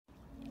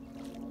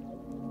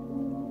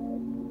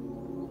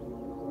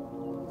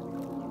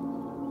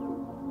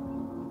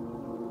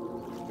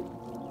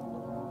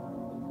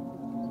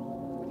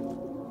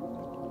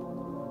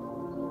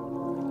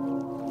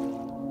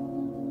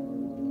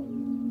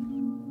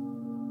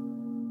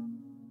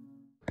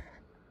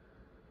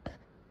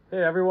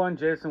Hey everyone,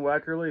 Jason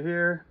Weckerle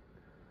here.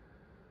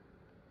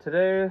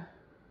 Tonight,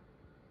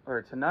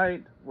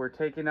 we're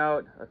taking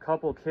out a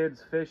couple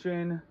kids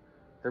fishing.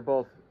 They're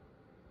both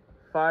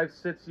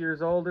 5-6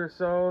 years old or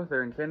so.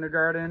 They're in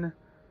kindergarten.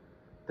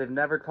 They've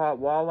never caught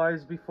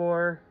walleyes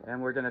before,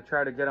 and we're gonna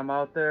try to get them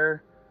out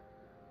there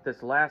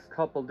this last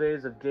couple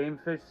days of game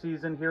fish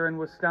season here in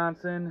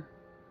Wisconsin.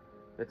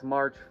 It's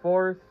March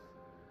 4th.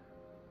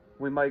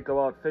 We might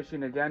go out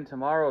fishing again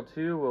tomorrow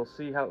too. We'll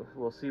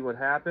see what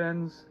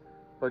happens.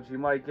 But you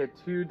might get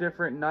 2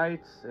 different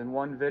nights in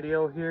one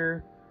video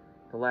here,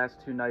 the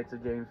last 2 nights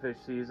of game fish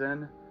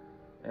season.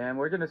 And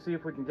we're gonna see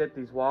if we can get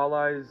these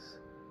walleyes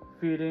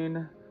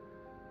feeding.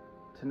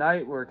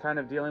 Tonight we're kind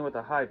of dealing with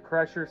a high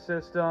pressure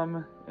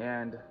system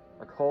and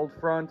a cold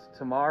front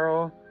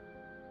tomorrow.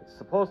 It's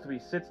supposed to be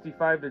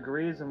 65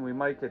 degrees and we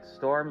might get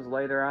storms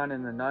later on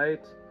in the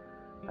night.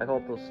 I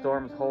hope those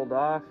storms hold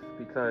off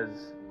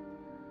because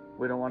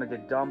we don't want to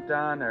get dumped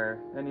on or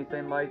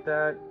anything like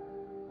that.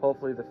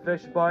 Hopefully the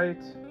fish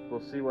bite.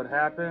 We'll see what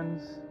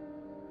happens.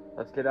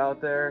 Let's get out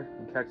there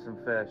and catch some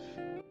fish.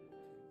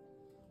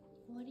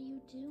 What are you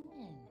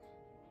doing?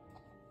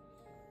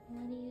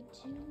 What are you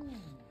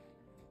doing?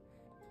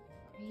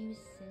 Are you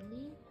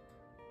silly?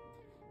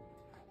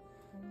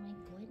 Oh my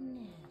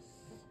goodness.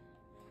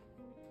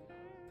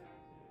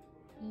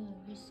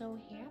 You're so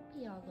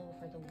happy all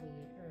over the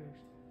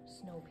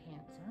snow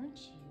pants, aren't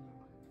you?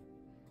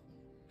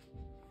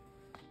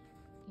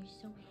 You're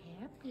so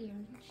happy,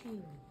 aren't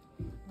you?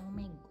 Oh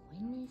my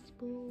goodness,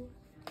 boo.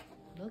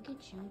 Look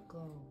at you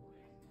go.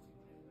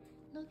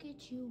 Look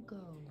at you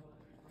go.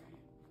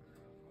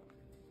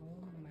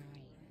 Oh my.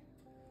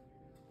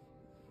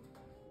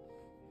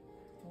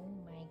 Oh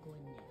my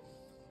goodness.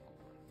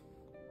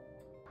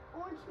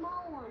 Orange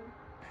small one.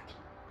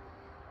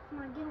 Come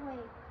on, get away.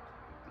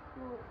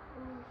 No,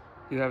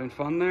 You having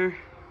fun there?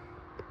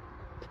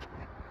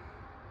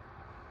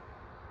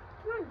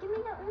 come on, give me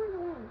that orange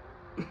one.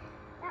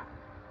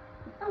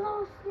 A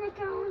little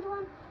sneaky orange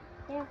one.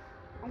 There,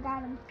 I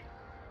got him.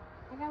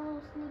 I got a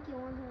little sneaky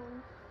orange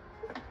one.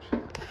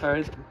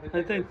 Alright, I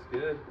think that's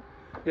good.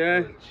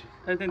 Yeah,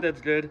 I think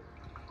that's good.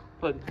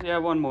 But yeah,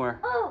 one more.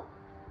 Oh!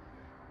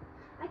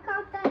 I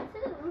caught that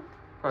too.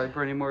 Probably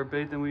plenty more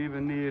bait than we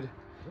even need.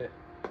 Yeah.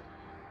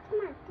 Come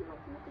on, come on,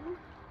 come on, come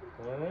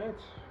on.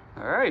 Alright.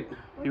 Alright,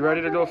 you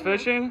ready to go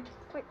fishing?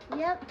 Wait,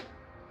 yep.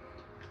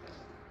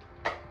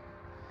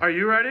 Are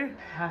you ready?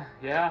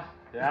 Yeah.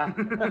 I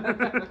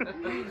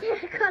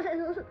caught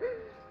it.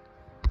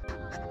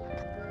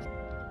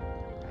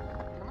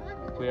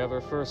 We have our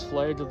first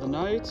flag of the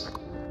night.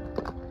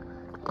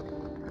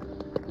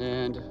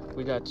 And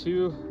we got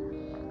 2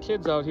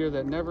 kids out here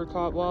that never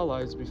caught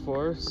walleyes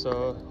before,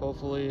 so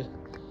hopefully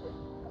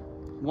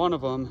one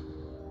of them.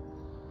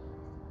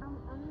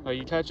 Are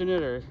you catching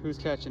it or who's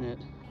catching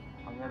it?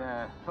 I'm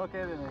gonna hook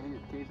it and then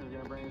Casey's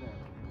gonna bring it in.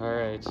 All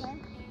right.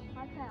 Okay,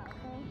 watch out,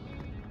 okay?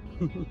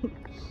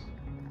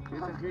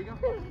 Jason, here you go.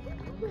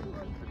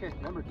 Okay,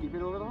 remember, keep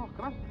it over the hole.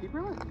 Come on, keep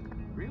reeling.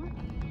 Reel it.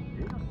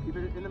 There you go. Keep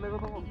it in the middle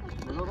of the hole.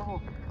 Middle of the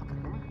hole.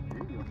 Come on,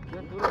 there you go.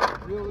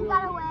 Reel, He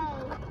got away.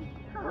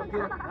 Up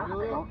here.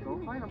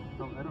 Don't fight him.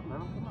 Don't let him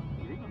come up.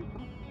 There you go.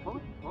 Come on. Hold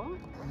it. Hold it.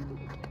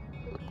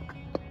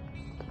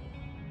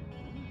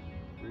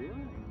 Reel it.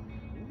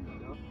 There you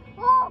go.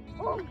 Oh!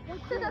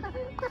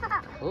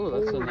 Oh,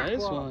 that's a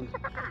nice one.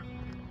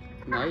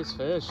 Nice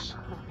fish.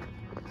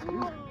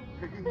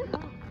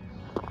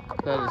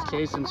 That is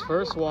Cason's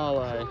first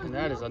walleye, and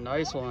that is a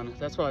nice one.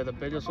 That's probably the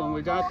biggest one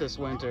we got this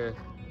winter.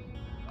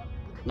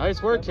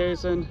 Nice work,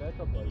 Cason.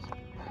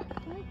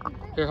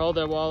 Here, hold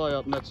that walleye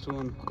up next to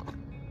him.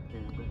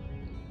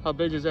 How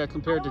big is that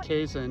compared to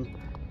Cason?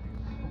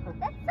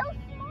 That's so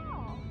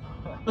small.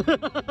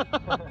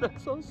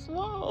 That's so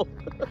small.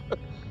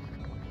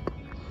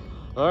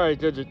 All right,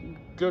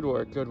 good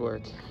work, good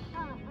work.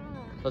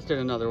 Let's get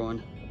another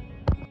one.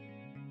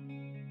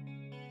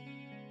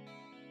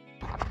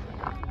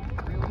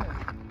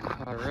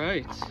 All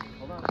right,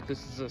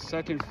 this is the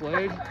second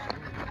flag.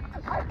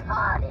 I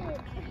caught it.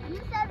 You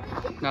said we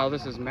could. Now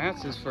this is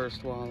Max's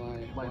first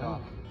walleye.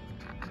 Wow.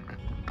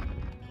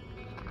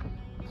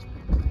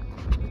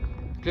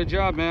 Good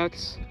job,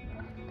 Max.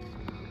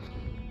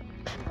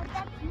 But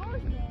that's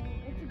yours,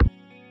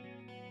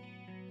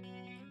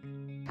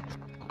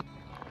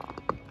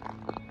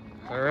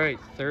 though. All right,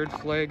 third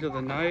flag of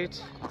the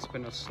night. It's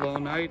been a slow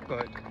night,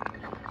 but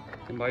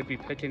it might be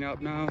picking up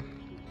now.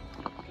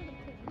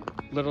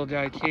 Little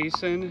guy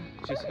Cason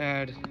just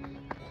had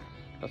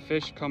a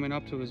fish coming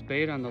up to his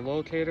bait on the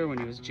locator when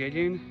he was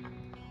jigging.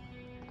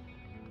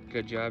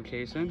 Good job,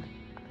 Cason.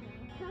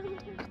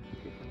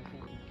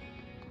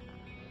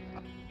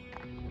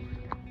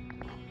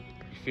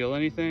 You feel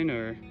anything,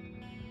 or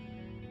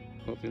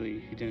hopefully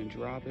he didn't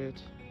drop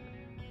it.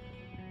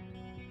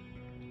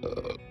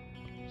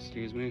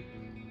 Excuse me.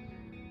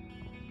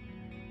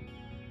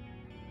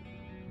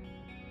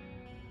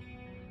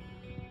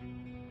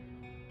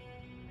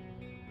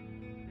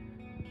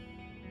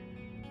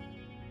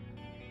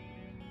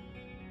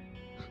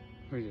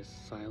 We're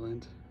just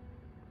silent.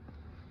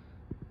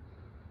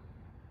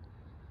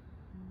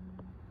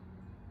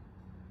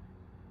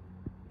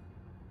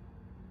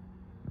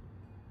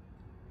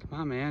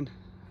 on, man.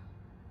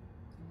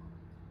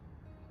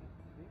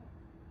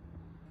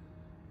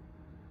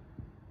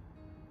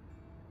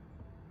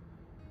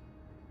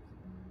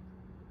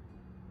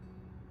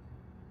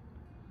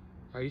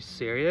 Are you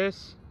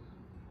serious?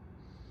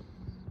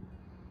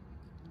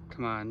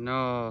 Come on,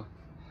 no.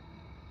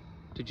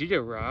 Did you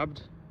get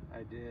robbed?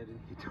 I did, and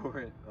he tore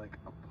it like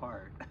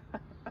apart.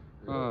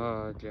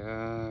 Oh,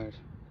 God.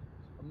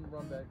 I'm gonna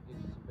run back and get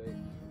you some bait.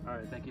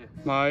 Alright, thank you.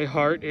 My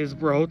heart is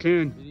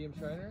broken. Medium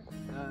shiner?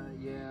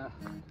 Yeah,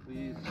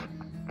 please.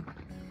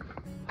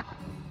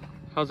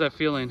 How's that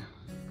feeling?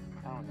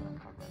 I don't know.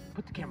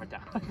 Put the camera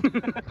down.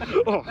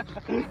 Oh.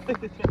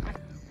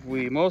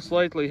 We most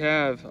likely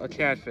have a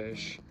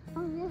catfish.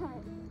 Oh, yeah.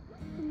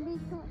 Can be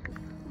cut.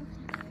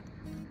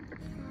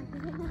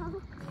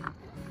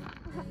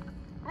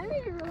 I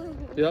need to really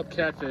do. Yep,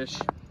 catfish.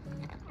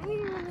 I need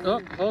to really Oh,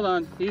 hold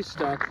on. He's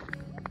stuck.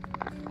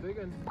 Big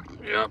one.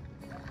 Yep.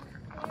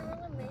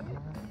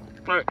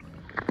 All right.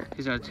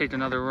 He's gonna take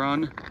another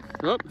run.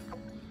 Oh,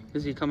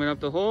 is he coming up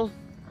the hole?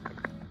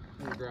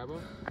 Can you grab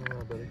him?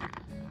 Oh, buddy.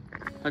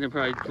 I can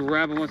probably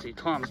grab him once he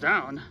calms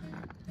down.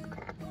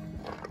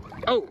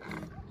 Oh,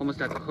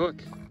 almost at the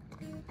hook.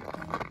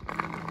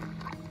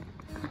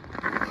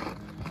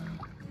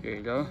 Here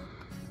you go.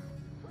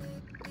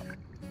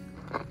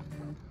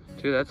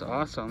 Dude, that's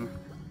awesome.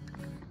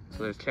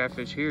 So there's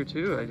catfish here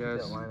too, I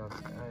guess. That line on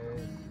sky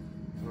is...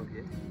 Oh,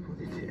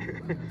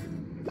 yeah.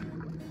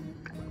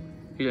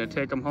 You gonna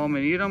take them home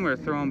and eat them or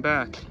throw them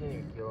back? Can't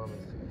even kill him.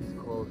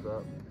 He's closed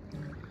up.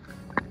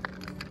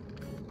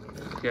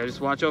 Yeah,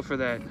 just watch out for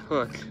that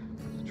hook.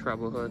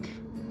 Treble hook.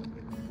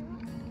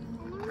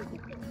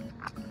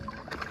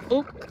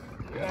 Oh,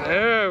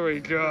 there we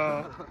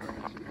go.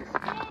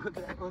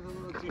 That was a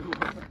little too...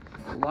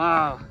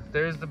 Wow,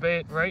 there's the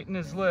bait right in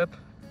his lip.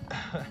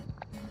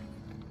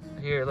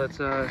 Here, let's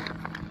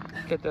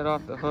get that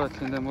off the hook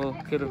and then we'll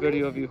get a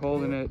video of you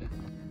holding it.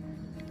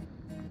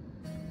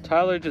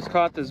 Tyler just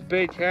caught this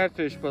big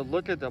catfish, but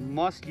look at the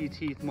musky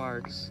teeth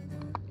marks.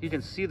 You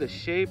can see the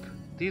shape.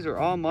 These are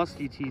all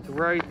musky teeth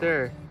right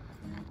there.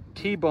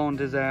 T-boned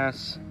his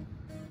ass.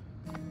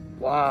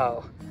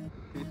 Wow.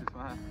 He's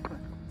fine.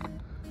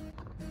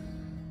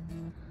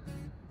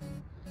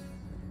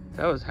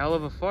 That was hell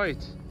of a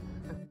fight.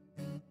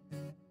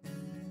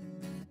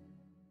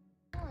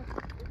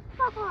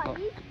 Papa,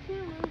 these two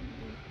movies.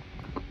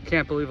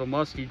 Can't believe a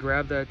muskie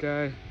grabbed that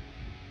guy.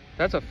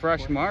 That's a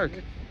fresh mark.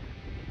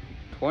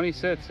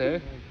 26, eh?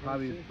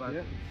 Probably about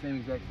the same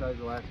exact size as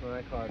the last one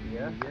I caught.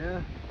 Yeah?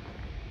 Yeah.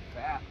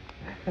 Fat.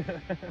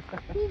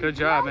 Good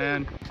job,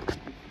 man.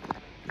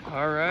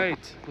 All right,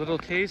 little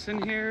case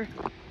in here.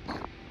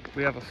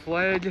 We have a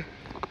flag.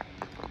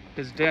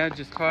 His dad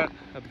just caught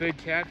a big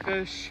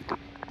catfish.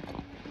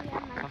 Yeah,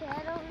 my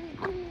dad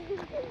over here.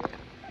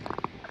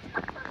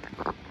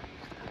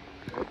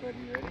 Ready,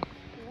 you ready?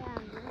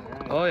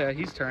 Yeah. Oh yeah,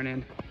 he's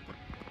turning.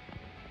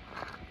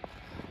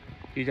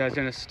 You guys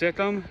gonna stick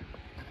him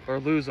or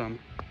lose him?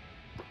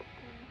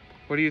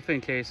 What do you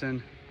think,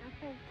 Kason?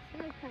 I said,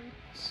 stick him.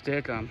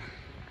 Stick him.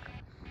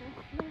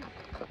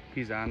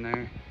 He's on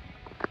there.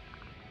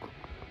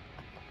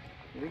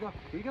 Here you go.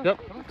 Here you go.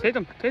 Yep, Come on.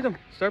 take him.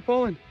 Start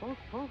pulling. Pull,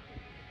 pull.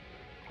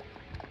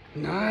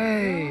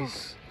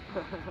 Nice.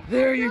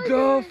 There you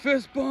go,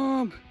 fist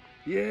bump.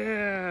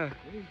 Yeah. There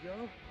you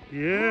go.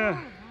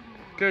 Yeah.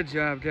 Good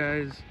job,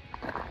 guys.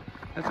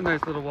 That's a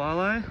nice little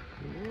walleye.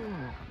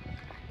 Yeah.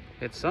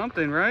 It's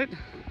something, right?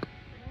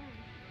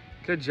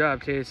 Good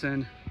job,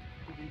 Kason.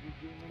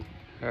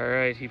 All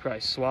right, he probably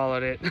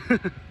swallowed it.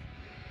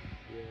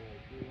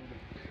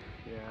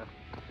 Yeah.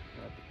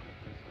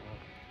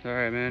 All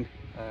right, man.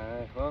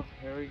 Alright, well,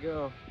 here we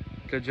go.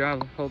 Good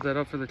job. Hold that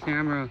up for the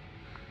camera.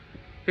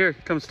 Here,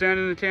 come stand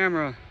in the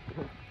camera.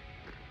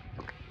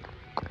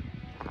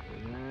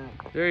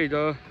 There you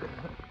go.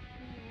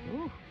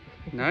 Ooh,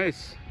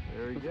 Nice.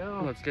 there we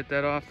go. Let's get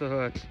that off the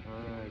hook.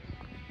 Alright.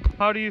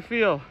 How do you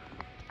feel?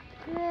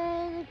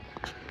 Good.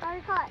 I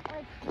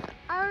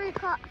already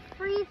caught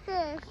 3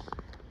 fish.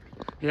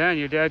 Yeah, and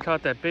your dad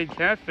caught that big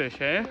catfish,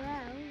 eh?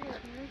 Yeah,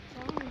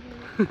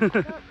 it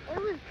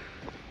was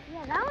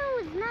yeah, that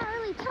one was not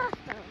really tough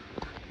though.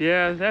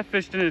 Yeah, that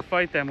fish didn't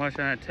fight that much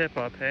on that tip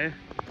up, hey?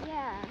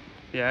 Yeah.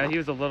 Yeah, he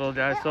was a little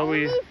guy, It so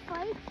only we...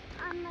 fights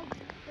on like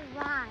the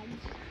rods.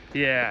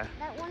 Yeah,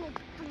 That one it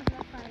comes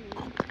up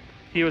on you.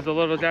 he was a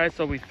little guy,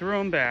 so we threw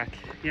him back.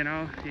 You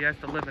know, he has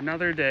to live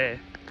another day.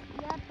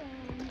 Yep,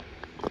 and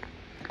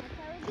that's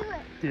how we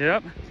do it.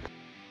 Yep.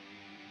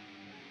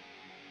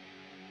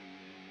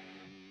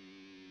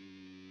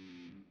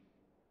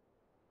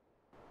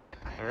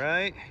 All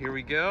right, here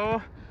we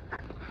go.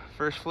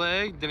 First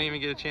flag. Didn't even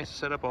get a chance to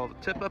set up all the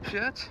tip-ups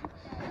yet.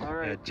 All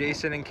right,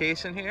 Jason and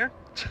Kason here.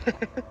 Jason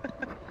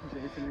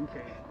and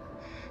Kate.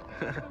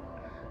 Looks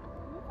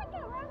like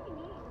a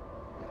raggedy.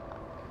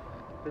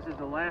 This is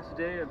the last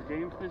day of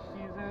game fish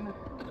season,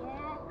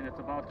 Yeah, and it's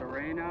about to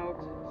rain out,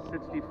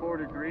 64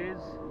 degrees.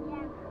 yeah.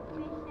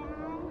 Fish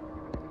on.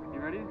 You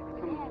ready?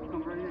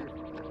 Come right here.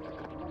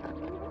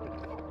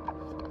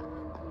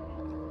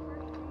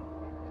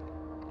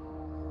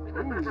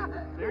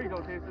 There you go,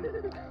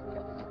 Jason.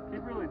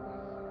 Keep reeling.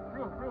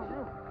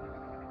 Reel.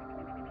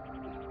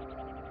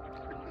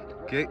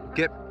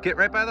 Get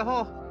right by the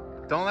hole.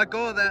 Don't let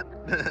go of that.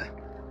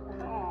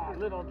 Oh,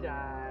 little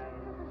guy.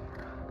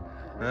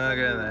 Look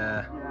at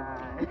that.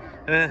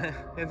 Guy.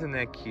 Isn't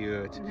that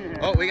cute? Yeah.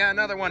 Oh, we got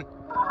another one.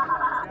 Oh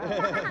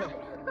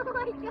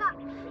my god.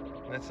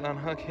 Let's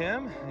unhook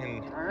him.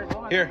 And All right,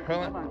 hold on. here,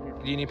 Hold hold on.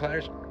 on. Do you need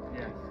pliers?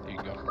 Yes. There you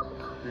go.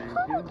 Thank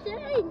Oh, you.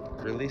 dang.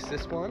 Release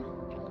this one.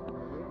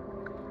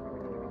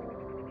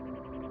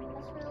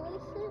 Let's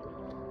release it.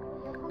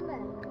 You'll come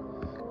back.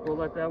 We'll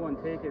let that one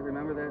take it.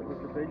 Remember that was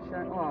the big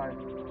shot? Oh, I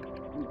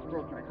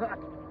broke my hook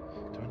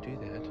Don't do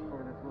that.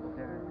 over this little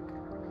guy.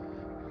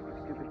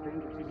 Stupid thing,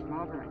 but she's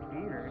smaller than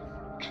gators.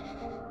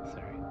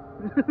 Sorry.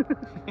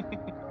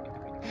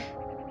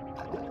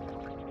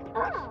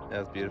 Oh, That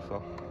was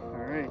beautiful. All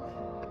right.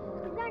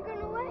 he's not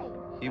going away.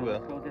 He will.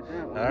 Let's go get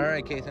that one. All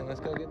right, Kason, let's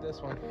go get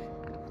this one.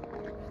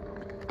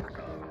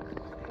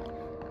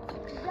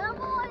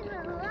 Double in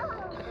a row.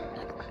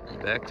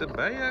 Back to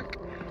back.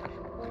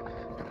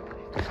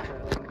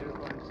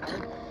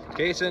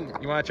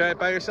 Kason, you want to try it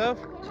by yourself?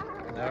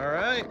 All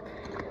right.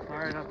 All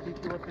right, I'll teach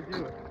you what to do.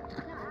 You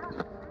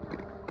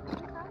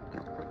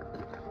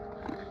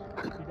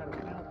gotta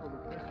feel for the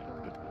fish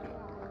though.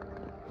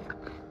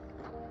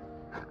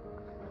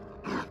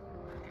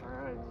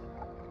 All right.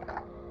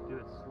 Do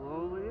it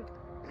slowly.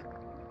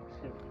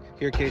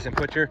 Here, Kason,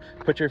 put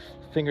your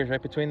fingers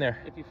right between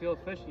there. If you feel a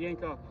fish,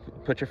 yank up.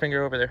 Put your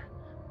finger over there.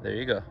 There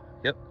you go.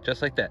 Yep,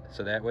 just like that.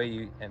 So that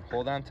way and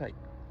hold on tight.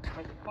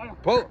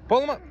 Pull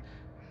them up.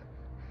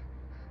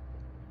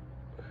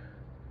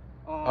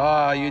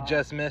 Oh, you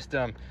just missed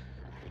him.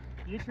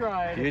 You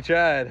tried. You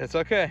tried. It's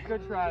okay.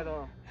 Good try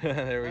though.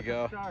 There we That's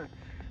go. a start.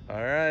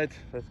 All right,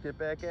 let's get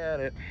back at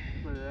it.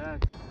 Look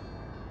at that.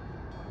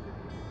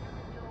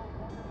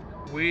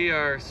 We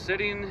are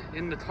sitting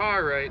in the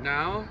car right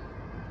now.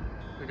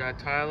 We got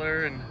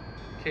Tyler and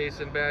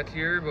Kason back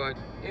here, but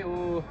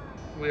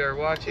we are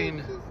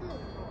watching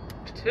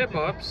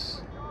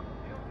tip-ups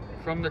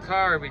from the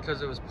car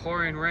because it was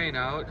pouring rain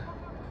out.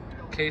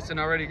 Kason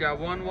already got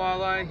one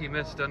walleye, he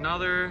missed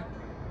another,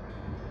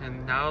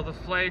 and now the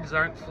flags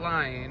aren't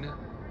flying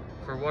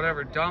for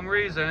whatever dumb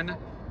reason.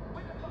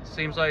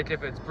 Seems like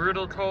if it's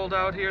brutal cold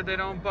out here, they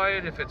don't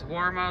bite. If it's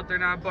warm out, they're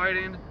not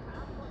biting. I'm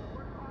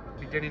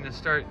beginning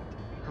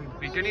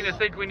to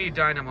think we need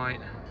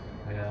dynamite.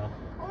 Yeah.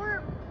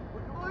 Or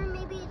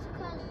maybe it's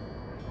because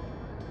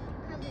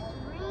it's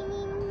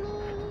raining.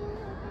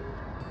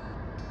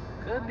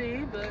 Could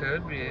be, but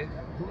Could be.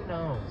 who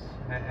knows?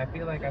 I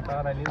feel like I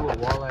thought I knew what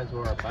walleyes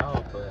were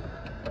about, but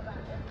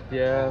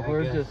Yeah, I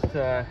we're guess. just,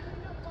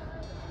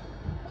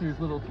 here's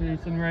little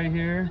Kason right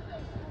here.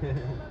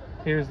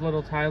 Here's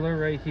little Tyler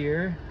right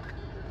here.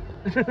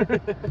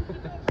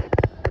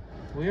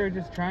 We are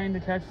just trying to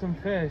catch some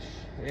fish,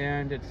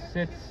 and it's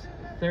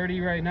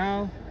 6:30 right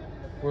now.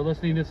 We're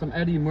listening to some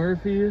Eddie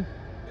Murphy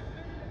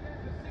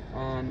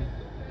on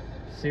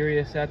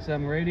Sirius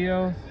XM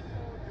radio,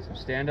 some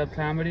stand-up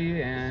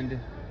comedy, and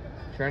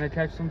trying to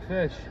catch some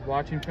fish.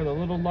 Watching for the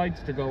little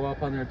lights to go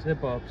up on their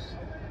tip-ups.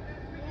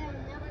 Yeah,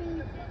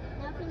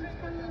 nothing's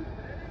coming.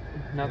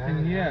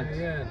 Nothing yet.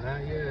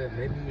 Not yet.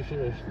 Maybe you should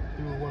have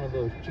threw one of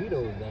those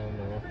Cheetos down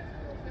there.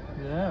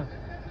 Yeah.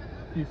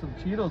 Use some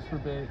Cheetos for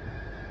bait.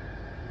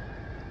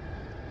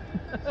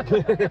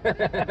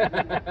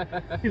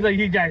 He's like,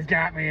 you guys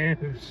got me.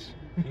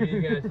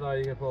 You guys thought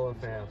you could pull a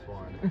fast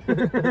one.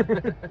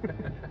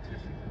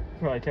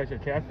 Probably catch a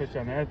catfish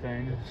on that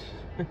thing.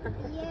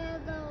 Yeah,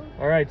 though.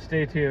 All right,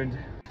 stay tuned.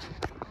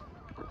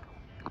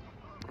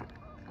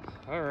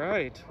 All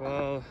right,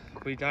 well,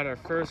 we got our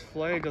first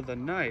flag of the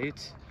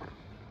night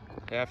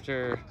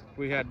after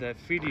we had that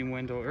feeding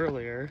window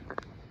earlier.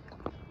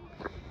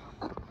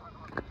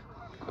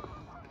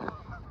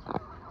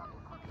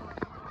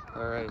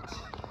 All right,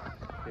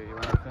 here, you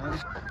want to film? I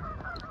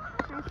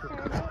started.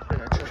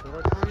 Should I set it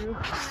up for you?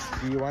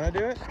 Do you want to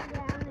do it?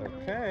 Yeah, I'm gonna do it.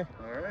 Okay.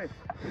 All right.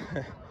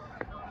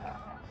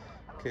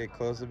 Okay,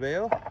 close the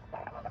bail.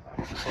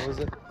 Close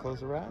it. Close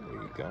the rod.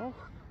 There you go.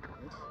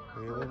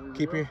 There you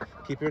go.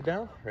 Keep your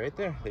down right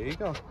there. There you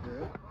go.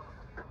 Good.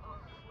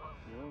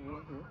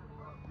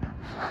 Nice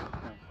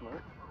slow.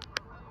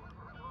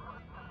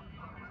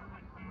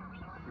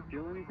 You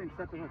feel anything?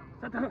 Set the hook.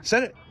 Set the hook.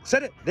 Set it.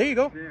 Set it. There you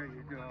go. There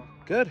you go.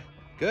 Good.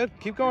 Good.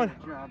 Keep going.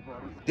 Good job,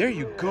 buddy. There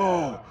you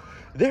go.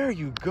 There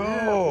you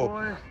Yeah, go.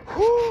 boy.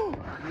 Whew.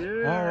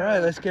 Yeah. All right,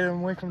 let's get him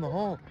away from the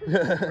hole.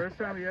 First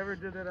time you ever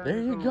did that on There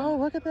your you own. go.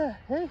 Look at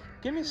that. Hey,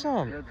 give me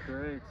some. That's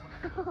great.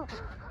 Oh,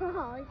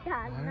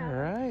 God. All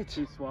right.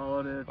 He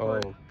swallowed it. Oh,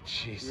 but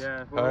jeez.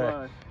 yeah. All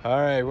right. All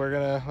right, we're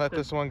gonna let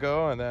this one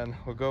go, and then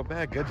we'll go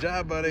back. Good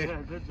job, buddy.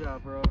 Yeah, good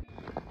job, bro.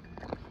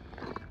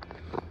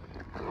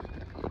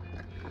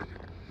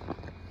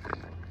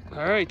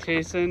 All right,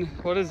 Kason.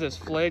 What is this?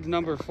 Flag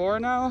number 4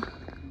 now?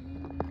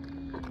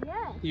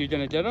 Yeah. You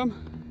gonna get him?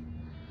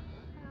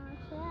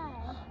 I'll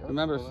try.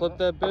 Remember, flip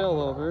that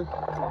bail over.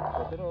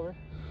 Flip it over.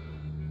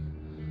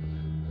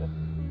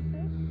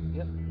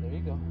 Yep, there you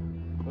go.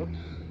 Oops.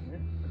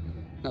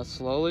 Now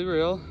slowly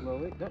reel.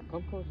 Slowly. No,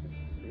 come closer.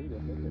 There you go.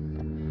 Right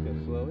there.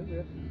 Okay, slowly.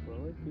 Yeah,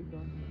 slowly. Keep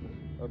going.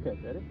 Okay,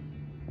 ready?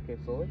 Okay,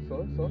 slowly.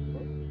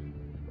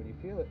 When you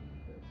feel it,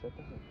 set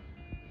the hook.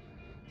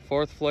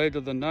 Fourth flight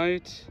of the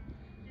night.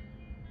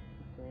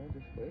 Keep going.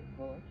 Just wait.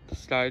 Hold on. The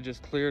sky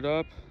just cleared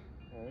up.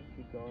 All right,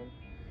 keep going.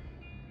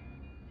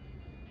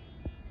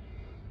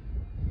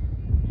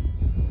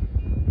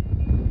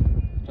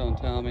 Don't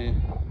tell me.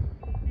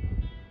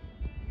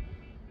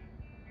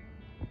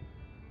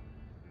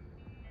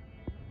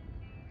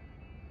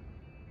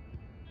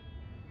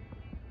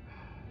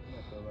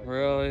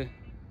 Really?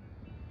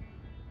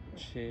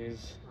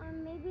 Jeez. Or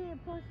maybe it's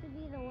supposed to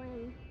be the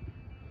wind.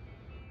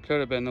 Could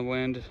have been the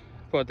wind.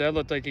 But that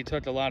looked like he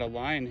took a lot of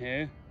line,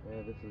 hey?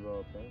 Yeah, this is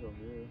all tangled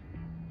here.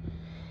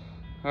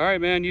 All right,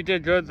 man, you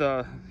did good,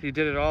 though. You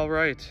did it all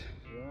right.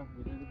 Yeah,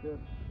 you did it good.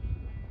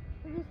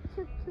 It just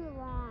took too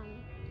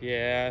long.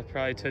 Yeah, it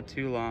probably took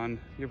too long.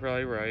 You're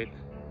probably right.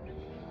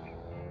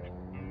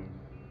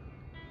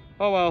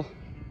 Oh, well.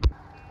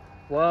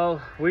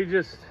 Well, we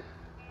just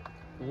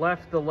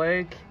left the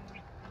lake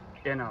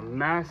in a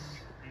mess.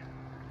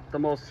 The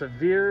most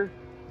severe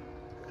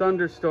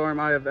thunderstorm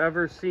I have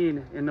ever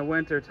seen in the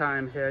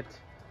wintertime hit.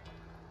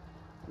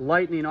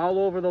 Lightning all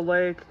over the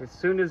lake. As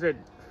soon as it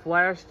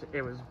flashed,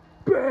 it was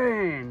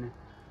bang!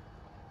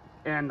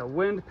 And the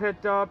wind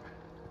picked up,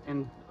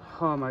 and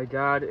oh my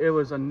God, it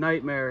was a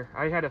nightmare.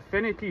 I had a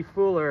finicky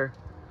fooler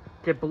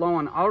get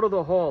blown out of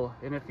the hole.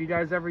 And if you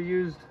guys ever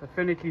used a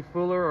finicky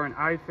fooler or an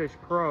iFish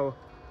Pro,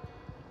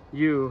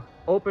 you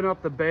open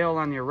up the bail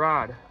on your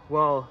rod.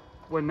 Well,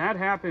 when that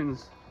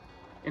happens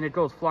and it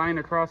goes flying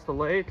across the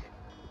lake,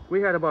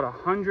 we had about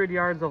 100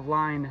 yards of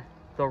line,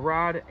 the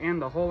rod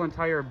and the whole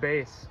entire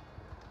base,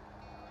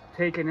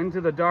 taken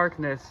into the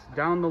darkness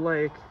down the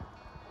lake.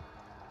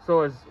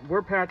 So as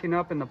we're packing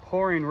up in the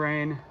pouring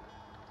rain,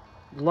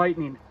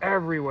 lightning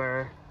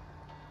everywhere,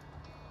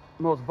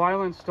 most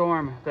violent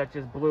storm that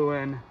just blew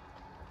in.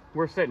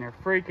 We're sitting here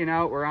freaking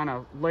out. We're on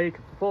a lake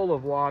full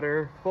of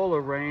water, full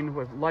of rain,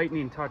 with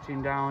lightning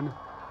touching down.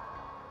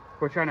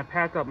 We're trying to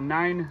pack up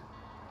 9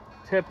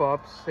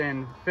 tip-ups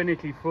and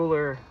finicky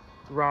fooler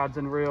rods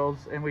and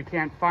reels, and we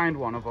can't find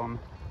one of them.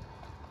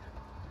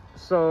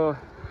 So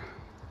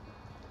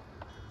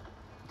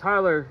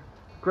Tyler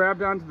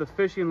grabbed onto the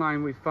fishing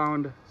line we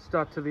found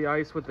stuck to the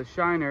ice with the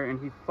shiner,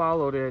 and he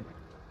followed it.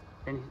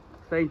 And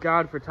thank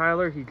God for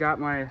Tyler, he got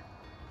my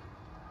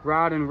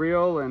rod and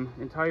reel and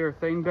entire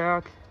thing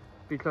back,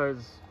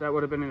 because that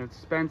would have been an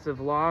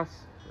expensive loss,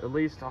 at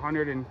least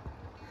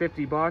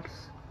 150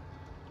 bucks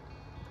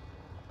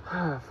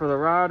for the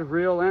rod,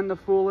 reel, and the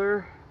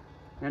fooler.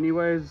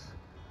 Anyways,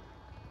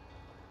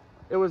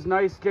 it was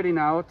nice getting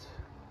out.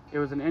 It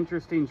was an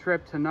interesting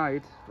trip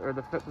tonight, or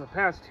the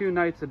past 2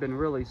 nights have been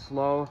really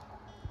slow.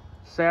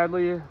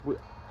 Sadly,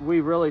 we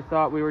really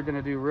thought we were going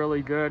to do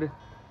really good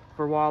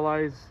for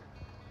walleyes,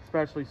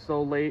 especially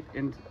so late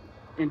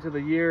into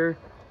the year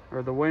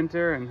or the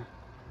winter, and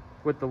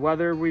with the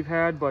weather we've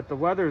had. But the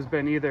weather's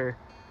been either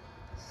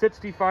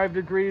 65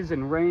 degrees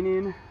and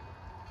raining,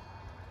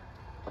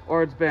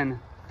 or it's been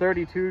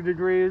 32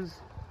 degrees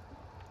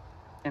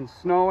and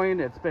snowing.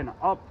 It's been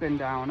up and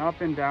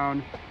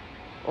down,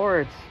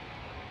 or it's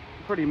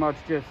pretty much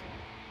just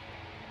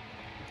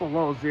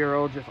below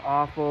zero, just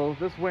awful.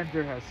 This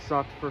winter has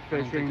sucked for fishing.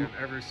 I don't think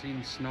I've ever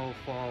seen snow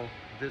fall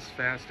this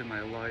fast in my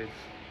life.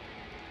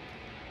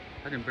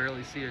 I can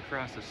barely see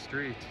across the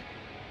street.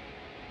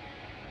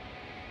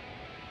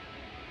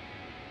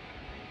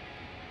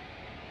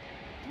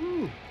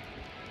 Woo!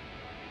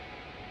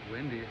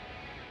 Windy.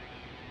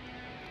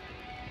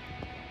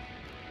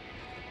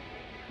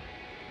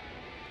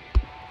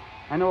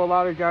 I know a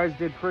lot of guys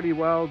did pretty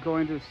well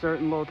going to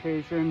certain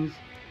locations,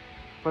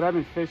 but I've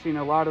been fishing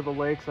a lot of the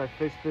lakes I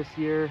fished this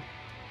year,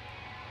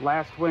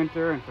 last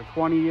winter, and for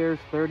 20 years,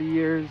 30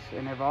 years,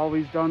 and have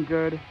always done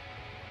good.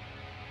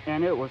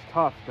 And it was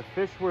tough. The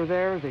fish were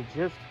there, they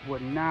just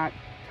would not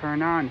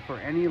turn on for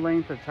any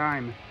length of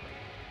time.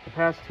 The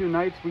past 2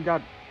 nights we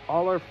got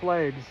all our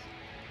flags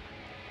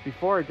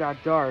before it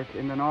got dark,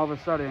 and then all of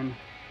a sudden,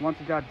 once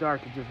it got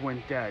dark, it just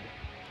went dead,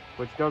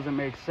 which doesn't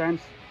make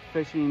sense.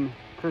 Fishing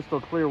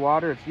crystal clear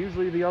water, it's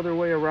usually the other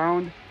way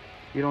around.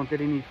 You don't get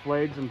any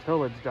flags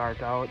until it's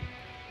dark out.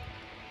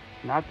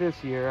 Not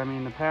this year. I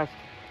mean, the past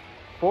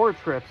 4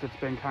 trips it's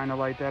been kind of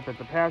like that, but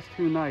the past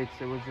 2 nights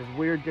it was just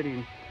weird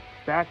getting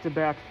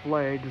back-to-back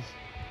flags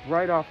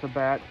right off the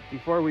bat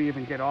before we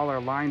even get all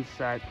our lines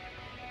set,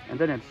 and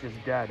then it's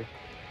just dead.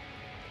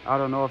 I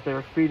don't know if they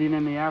were feeding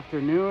in the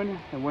afternoon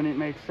and when it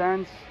makes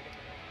sense.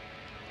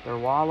 They're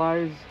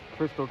walleyes,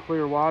 crystal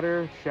clear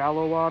water,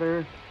 shallow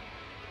water,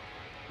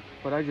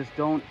 but I just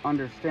don't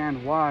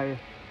understand why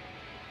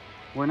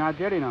we're not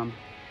getting them.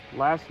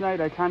 Last night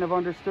I kind of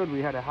understood.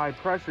 We had a high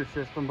pressure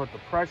system, but the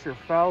pressure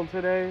fell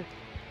today.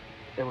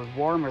 It was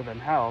warmer than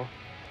hell.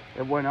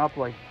 It went up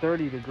like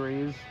 30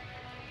 degrees.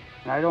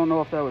 And I don't know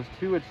if that was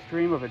too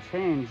extreme of a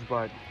change,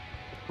 but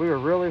we were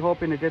really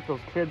hoping to get those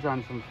kids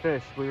on some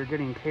fish. We were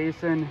getting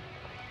casing,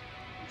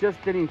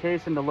 just getting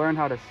casing to learn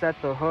how to set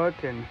the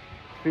hook and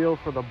feel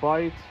for the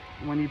bite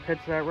when he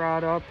picks that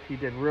rod up. He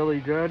did really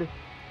good.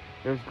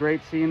 It was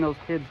great seeing those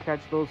kids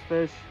catch those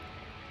fish.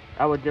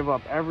 I would give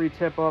up every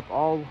tip up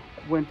all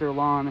winter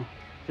long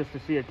just to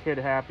see a kid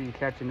happy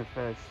catching a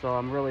fish. So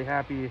I'm really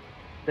happy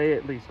they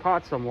at least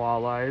caught some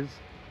walleyes.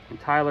 And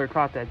Tyler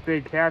caught that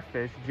big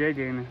catfish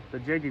jigging, the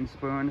jigging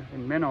spoon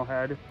in minnow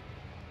head.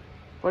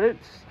 But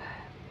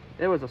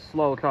it was a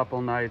slow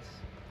couple nights.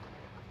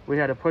 We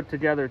had to put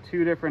together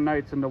 2 different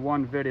nights into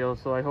one video,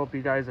 so I hope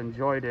you guys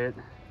enjoyed it.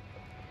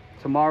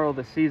 Tomorrow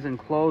the season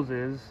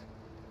closes,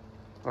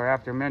 or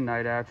after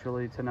midnight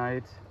actually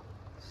tonight.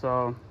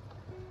 So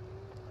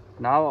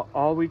now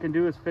all we can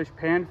do is fish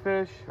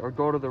panfish or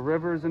go to the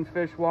rivers and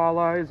fish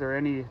walleyes or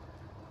any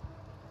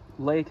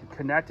lake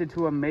connected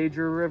to a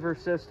major river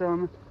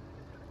system.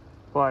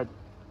 But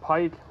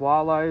pike,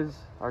 walleyes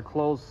are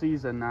closed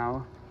season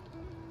now.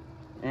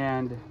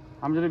 And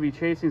I'm going to be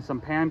chasing some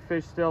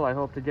panfish still. I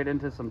hope to get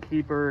into some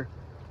keeper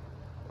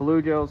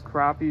bluegills,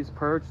 crappies,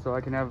 perch, so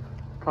I can have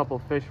a couple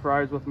fish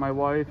fries with my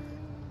wife.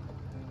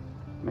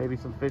 Maybe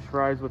some fish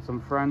fries with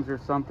some friends or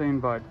something.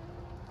 But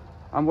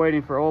I'm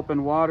waiting for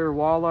open water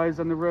walleyes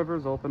in the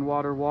rivers, open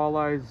water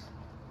walleyes.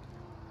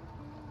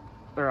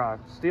 There are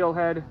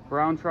steelhead,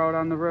 brown trout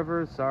on the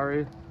rivers.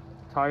 Sorry,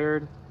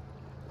 tired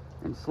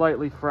and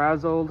slightly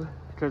frazzled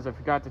because I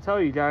forgot to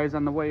tell you guys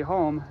on the way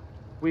home,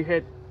 we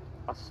hit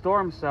a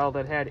storm cell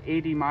that had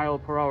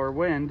 80-mile-per-hour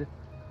wind,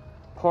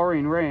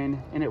 pouring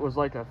rain, and it was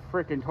like a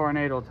freaking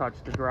tornado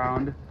touched the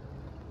ground.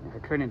 I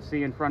couldn't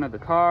see in front of the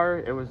car.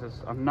 It was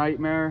just a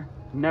nightmare.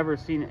 Never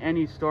seen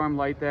any storm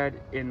like that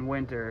in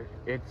winter.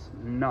 It's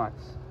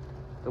nuts.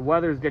 The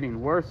weather's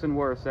getting worse and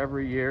worse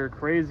every year,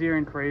 crazier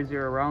and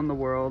crazier around the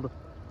world.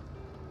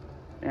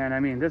 And I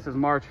mean, this is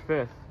March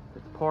 5th.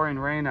 It's pouring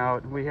rain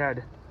out.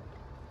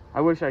 I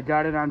wish I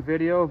got it on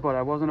video, but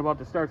I wasn't about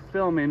to start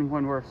filming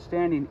when we're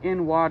standing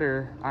in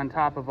water on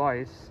top of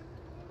ice,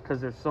 because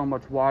there's so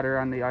much water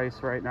on the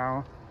ice right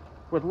now,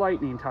 with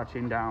lightning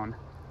touching down.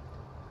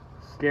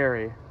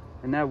 Scary.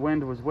 And that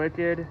wind was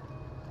wicked.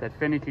 That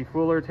finicky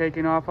fooler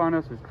taking off on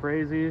us was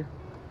crazy.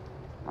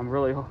 I'm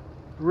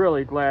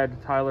really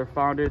glad Tyler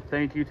found it.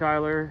 Thank you,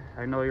 Tyler.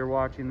 I know you're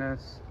watching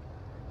this.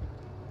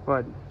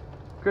 But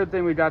good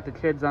thing we got the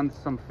kids on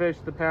some fish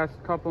the past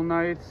couple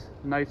nights.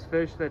 Nice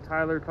fish that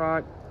Tyler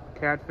caught.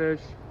 Catfish.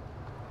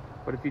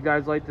 But if you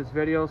guys like this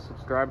video,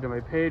 subscribe to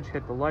my page,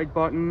 hit the like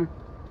button.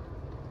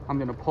 I'm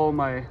gonna pull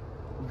my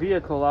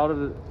vehicle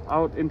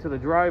out into the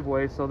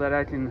driveway so that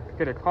I can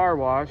get a car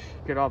wash,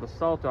 get all the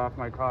salt off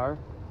my car,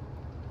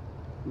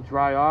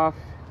 dry off,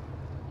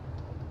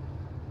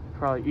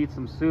 probably eat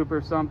some soup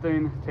or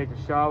something, take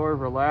a shower,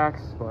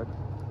 relax. But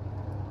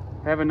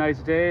have a nice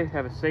day,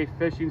 have a safe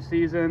fishing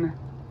season,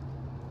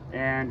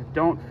 and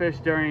don't fish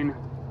during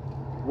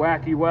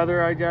wacky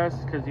weather, I guess,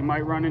 because you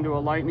might run into a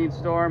lightning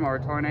storm or a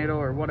tornado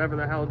or whatever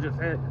the hell just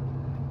hit.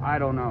 I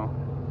don't know.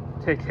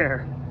 Take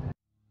care.